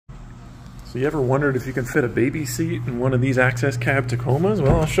So you ever wondered if you can fit a baby seat in one of these Access Cab Tacomas?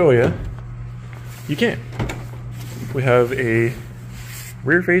 Well, I'll show you. You can. We have a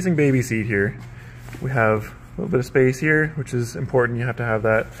rear-facing baby seat here. We have a little bit of space here, which is important. You have to have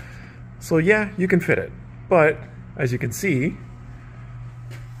that. So yeah, you can fit it. But as you can see,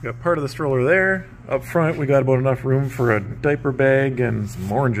 we got part of the stroller there. Up front, we got about enough room for a diaper bag and some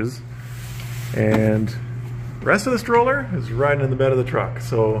oranges. And the rest of the stroller is riding in the bed of the truck.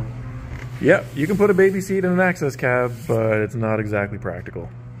 So yeah, you can put a baby seat in an Access Cab, but it's not exactly practical.